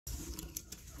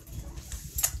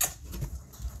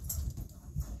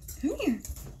Come here.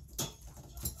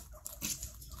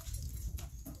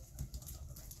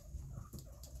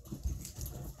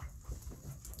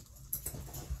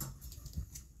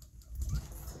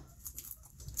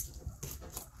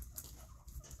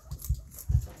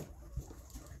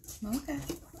 Okay.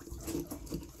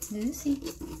 Lucy.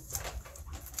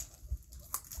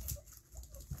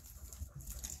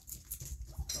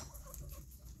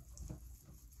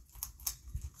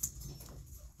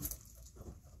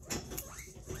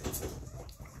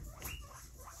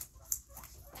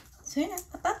 Serena,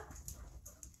 up, up.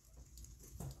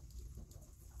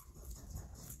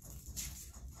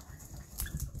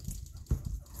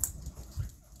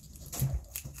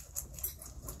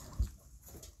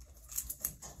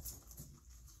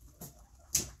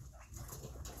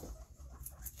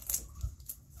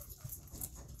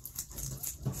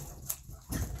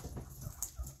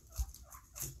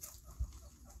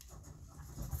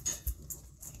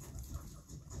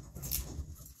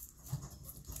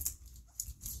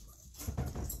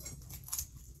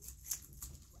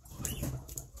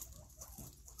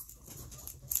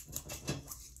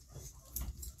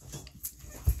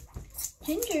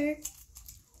 Ginger,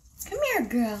 come here,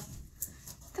 girl.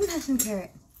 Come have some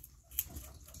carrot.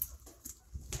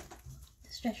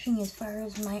 Stretching as far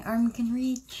as my arm can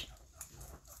reach.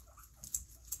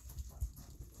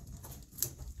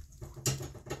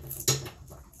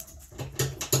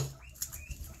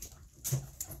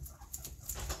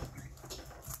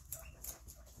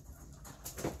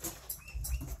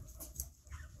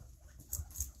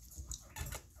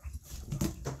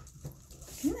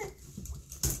 Come on.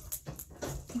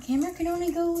 The camera can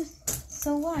only go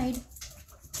so wide.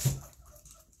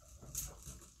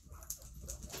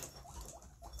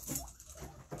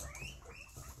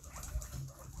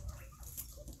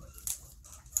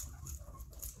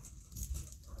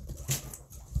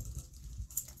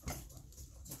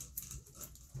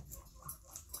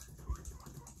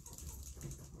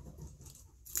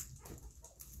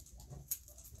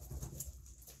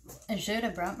 I should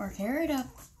have brought more carrot up.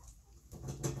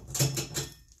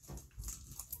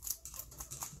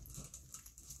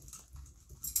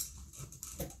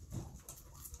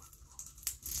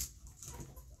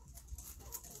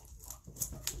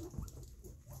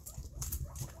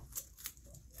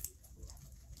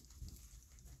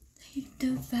 They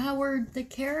devoured the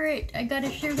carrot. I gotta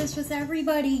share this with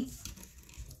everybody.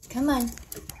 Come on,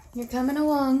 you're coming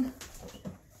along.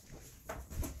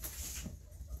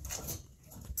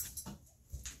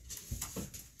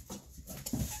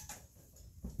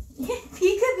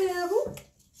 Peekaboo!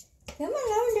 Come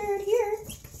on down here.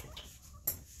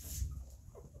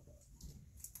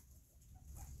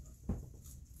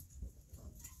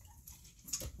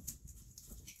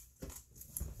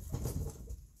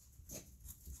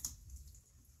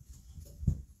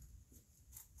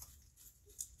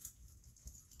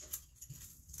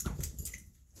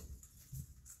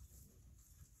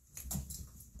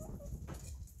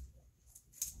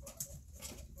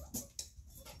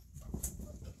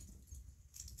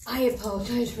 I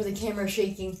apologize for the camera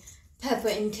shaking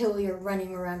Peppa and Tilly are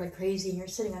running around like crazy and you're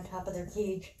sitting on top of their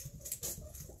cage.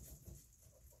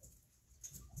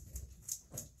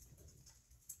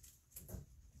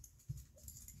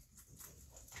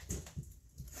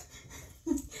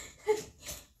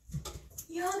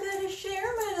 Y'all gotta share,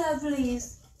 my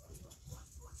lovelies.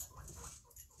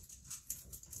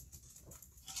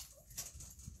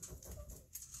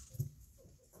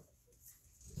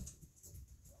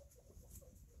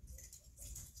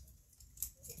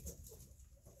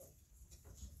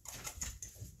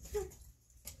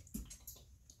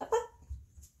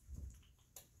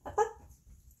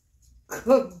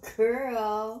 Good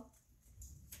girl.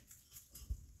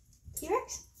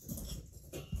 T-Rex?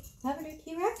 Having a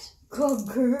T-Rex? Good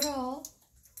girl.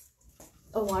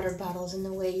 A water bottle's in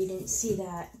the way. You didn't see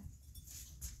that.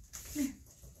 Come here.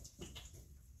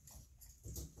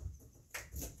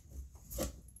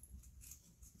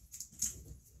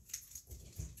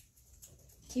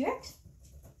 T-Rex?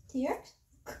 T-Rex?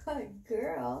 Good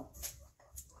girl.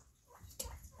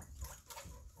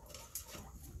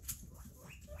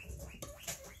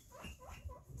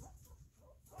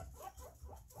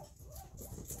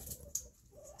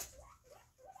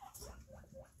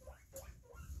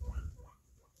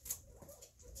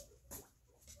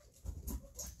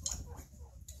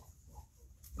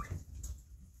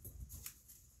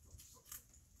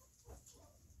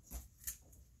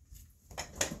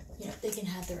 They can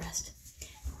have the rest.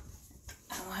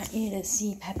 I want you to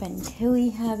see Peppa and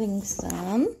Tilly having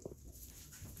some.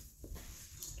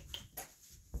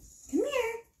 Come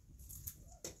here.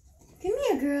 Come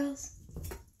here, girls.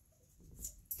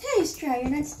 Nice try.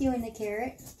 You're not stealing the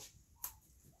carrot.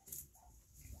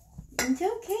 It's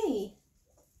okay.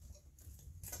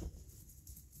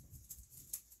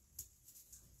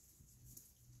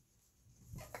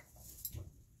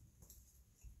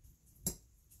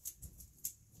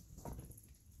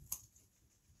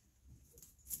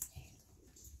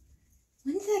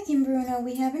 One second, Bruno.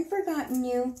 We haven't forgotten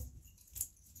you.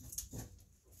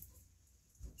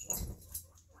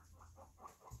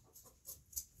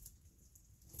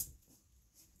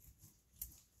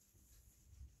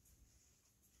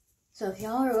 So if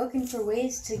y'all are looking for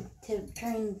ways to try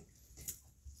and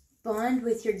bond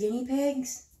with your guinea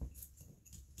pigs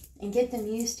and get them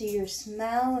used to your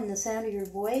smell and the sound of your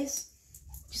voice,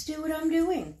 just do what I'm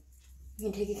doing.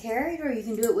 You can take a carrot, or you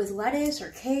can do it with lettuce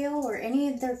or kale or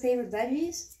any of their favorite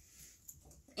veggies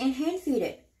and hand feed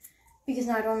it. Because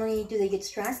not only do they get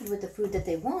distracted with the food that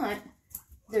they want,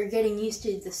 they're getting used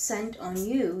to the scent on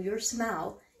you, your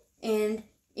smell. And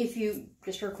if you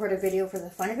just record a video for the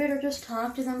fun of it, or just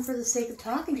talk to them for the sake of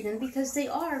talking to them, because they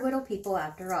are little people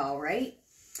after all, right?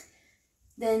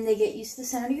 Then they get used to the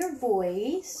sound of your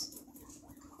voice,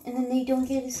 and then they don't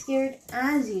get scared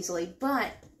as easily.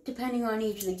 But depending on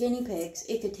each of the guinea pigs,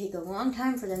 it could take a long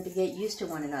time for them to get used to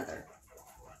one another.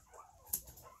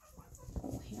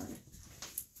 Oh, hang on.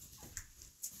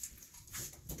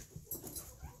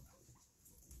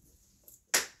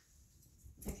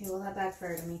 Okay, well, that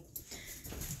backfired on me.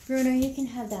 Bruno, you can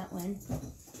have that one.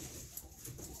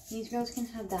 These girls can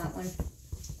have that one.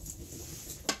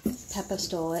 Peppa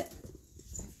stole it.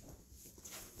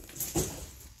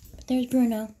 But there's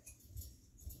Bruno.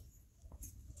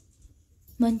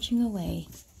 Munching away.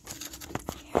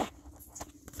 Here.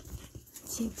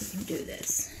 Let's see if we can do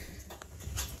this.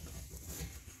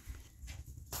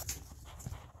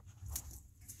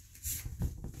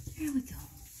 There we go.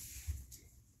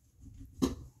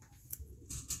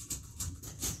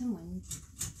 Someone.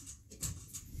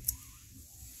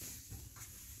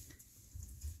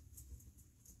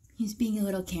 He's being a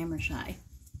little camera shy.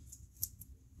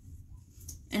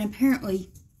 And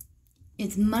apparently,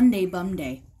 it's Monday Bum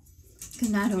Day. Because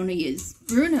not only is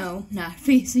Bruno not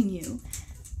facing you,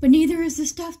 but neither is the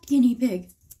stuffed guinea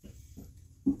pig.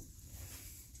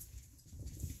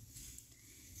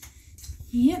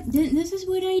 Yep, this is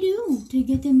what I do to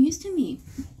get them used to me.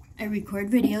 I record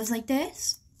videos like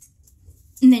this,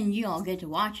 and then you all get to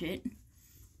watch it.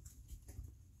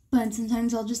 But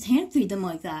sometimes I'll just hand feed them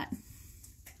like that.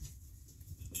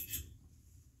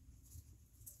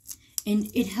 And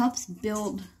it helps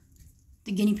build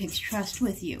the guinea pig's trust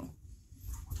with you.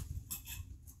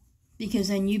 Because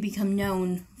then you become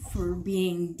known for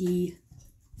being the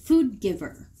food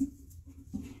giver.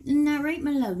 Isn't that right,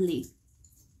 my lovely?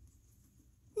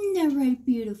 Isn't that right,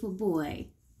 beautiful boy?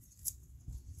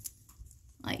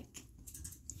 Like,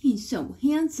 he's so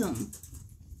handsome.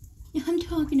 I'm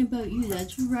talking about you,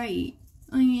 that's right.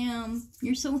 I am.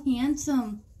 You're so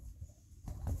handsome.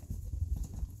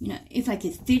 You know, if I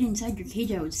could fit inside your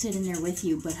cage, I would sit in there with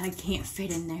you, but I can't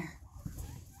fit in there.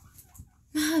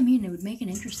 I mean, it would make an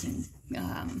interesting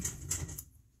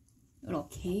little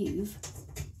cave.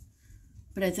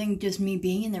 But I think just me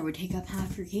being in there would take up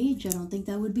half your cage. I don't think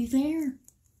that would be fair.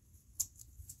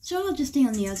 So I'll just stay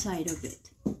on the outside of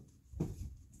it.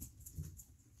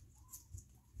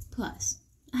 Plus,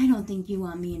 I don't think you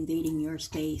want me invading your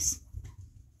space.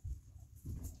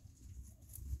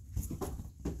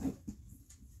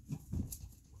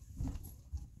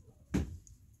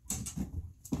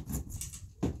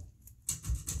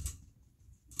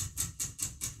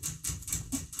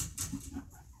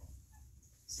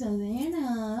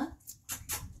 Savannah,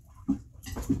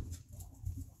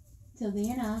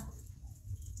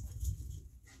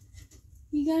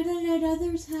 you gotta let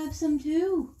others have some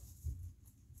too.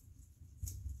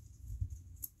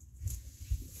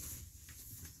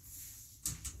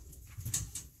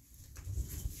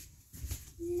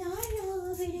 Not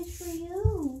all of it is for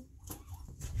you.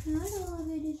 Not all of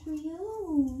it is for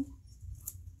you.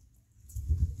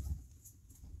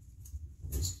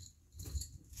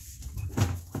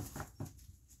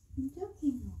 It's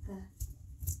okay, Mocha.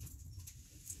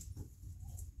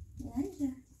 Eliza.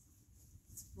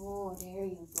 Oh, there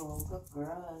you go. Good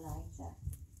girl, Eliza.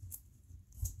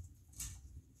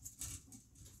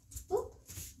 Oop.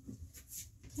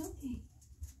 It's okay.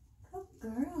 Good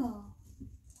girl.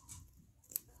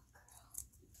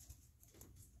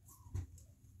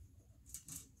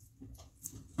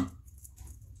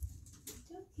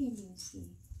 It's okay, Lucy.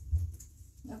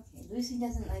 Okay, Lucy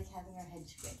doesn't like having her head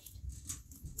scratched.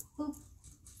 Boop.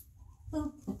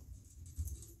 Boop.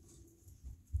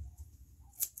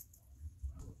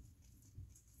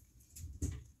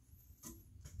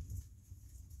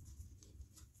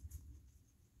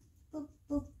 Boop,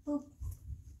 boop, boop.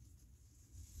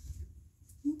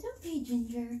 Hi,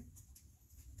 Ginger.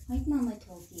 Like Mama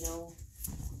Tokyo.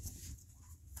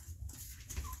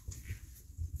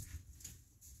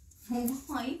 Oh,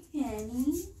 hi,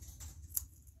 Penny.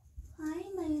 Hi,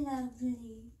 my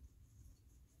lovely.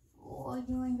 Oh,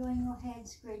 you enjoying your head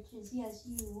scratches? Yes,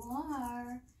 you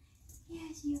are.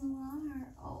 Yes, you are.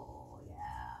 Oh,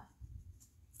 yeah.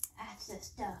 That's the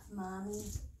stuff, Mommy.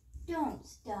 Don't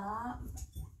stop.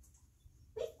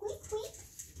 Weep, weep, weep.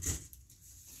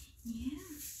 Yeah.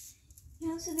 You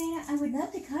know, Savannah, I would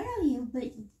love to cuddle you, but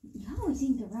you always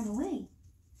seem to run away.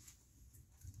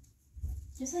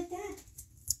 Just like that.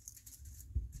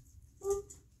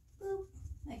 Boop, boop.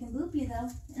 I can boop you, though,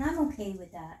 and I'm okay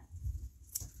with that.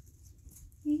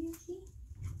 You see?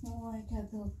 Oh, I got a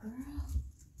good girl.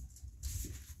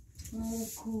 Oh,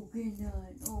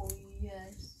 coconut. Oh,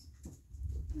 yes.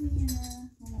 Yeah.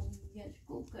 Oh, yes,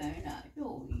 coconut.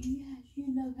 Oh, yes. You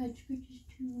love head scratches,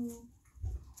 too.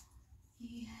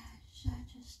 Yes,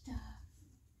 such a stuff.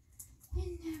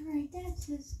 Isn't that right? That's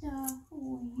the stuff.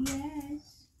 Oh,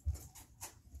 yes.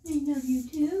 I love you,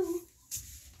 too.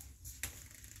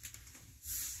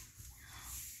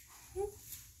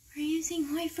 Are you saying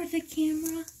hi for the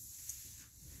camera?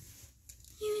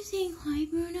 You saying hi,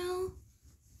 Bruno?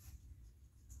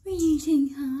 Are you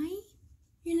saying hi?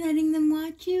 You're letting them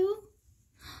watch you?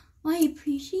 I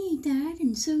appreciate that,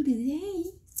 and so do they.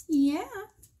 Yeah.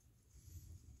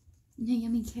 A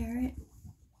yummy carrot.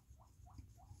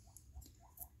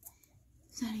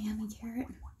 Is that a yummy carrot?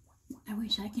 I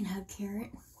wish I can have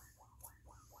carrot.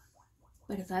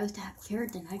 But if I was to have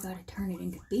carrot, then I gotta turn it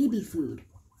into baby food.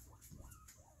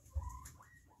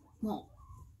 Well,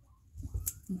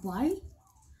 why?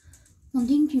 Well,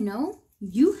 didn't you know?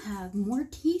 You have more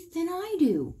teeth than I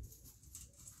do.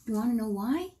 You want to know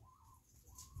why?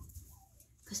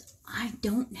 Because I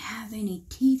don't have any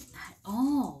teeth at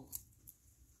all.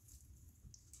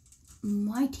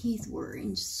 My teeth were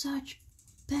in such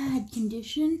bad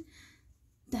condition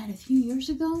that a few years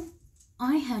ago,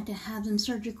 I had to have them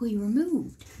surgically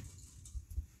removed.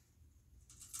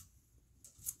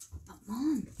 But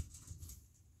Mom,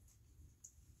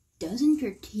 doesn't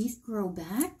your teeth grow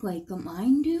back like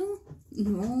mine do?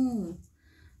 No,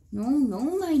 no,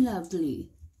 no, my lovely.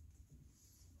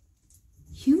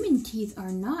 Human teeth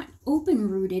are not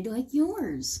open-rooted like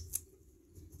yours.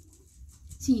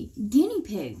 See, guinea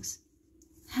pigs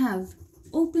have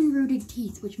open-rooted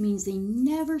teeth, which means they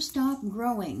never stop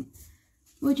growing,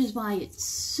 which is why it's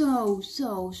so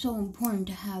important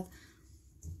to have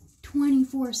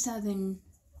 24/7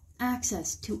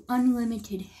 access to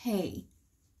unlimited hay.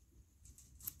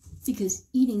 Because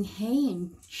eating hay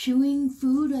and chewing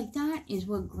food like that is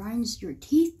what grinds your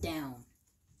teeth down.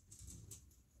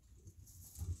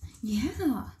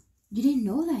 Yeah, you didn't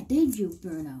know that, did you,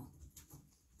 Bruno?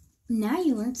 Now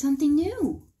you learned something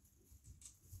new.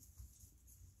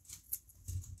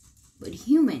 But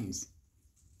humans'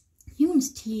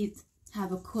 teeth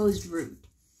have a closed root.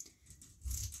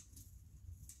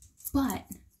 But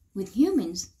with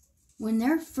humans, when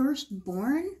they're first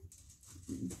born,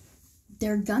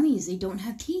 they're gummies, they don't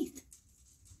have teeth.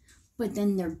 But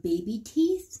then their baby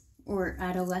teeth or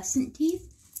adolescent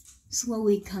teeth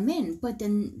slowly come in, but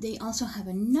then they also have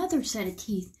another set of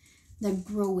teeth that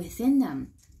grow within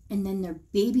them, and then their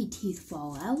baby teeth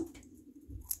fall out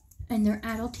and their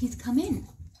adult teeth come in.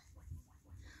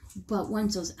 But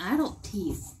once those adult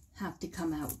teeth have to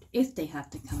come out, if they have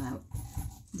to come out,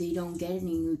 they don't get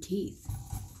any new teeth.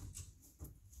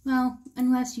 Well,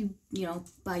 unless you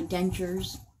buy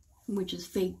dentures, which is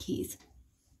fake teeth.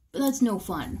 But that's no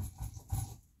fun.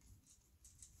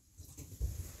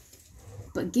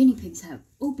 But guinea pigs have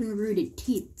open-rooted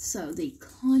teeth, so they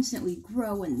constantly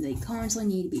grow and they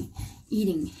constantly need to be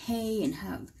eating hay and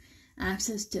have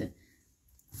access to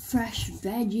fresh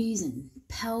veggies and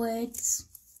pellets.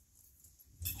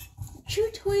 Chew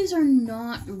toys are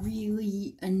not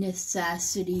really a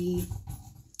necessity.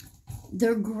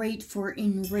 They're great for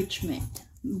enrichment,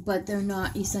 but they're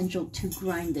not essential to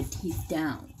grind the teeth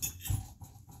down.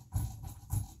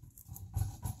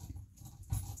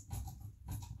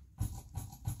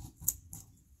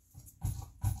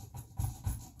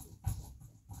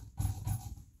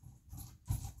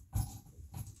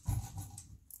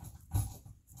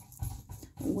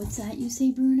 What's that you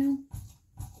say, Bruno?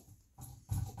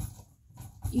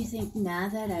 You think now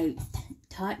that I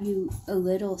taught you a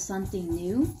little something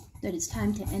new, that it's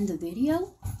time to end the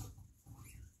video?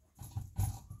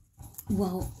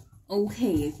 Well,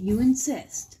 okay, if you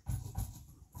insist.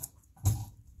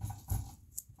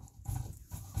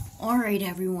 Alright,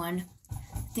 everyone.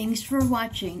 Thanks for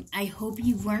watching. I hope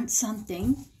you've learned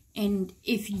something. And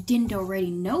if you didn't already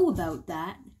know about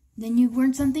that, then you've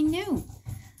learned something new.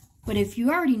 But if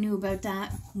you already knew about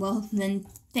that, well, then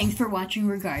thanks for watching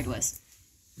regardless.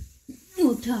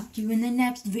 We'll talk to you in the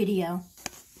next video.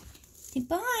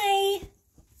 Goodbye.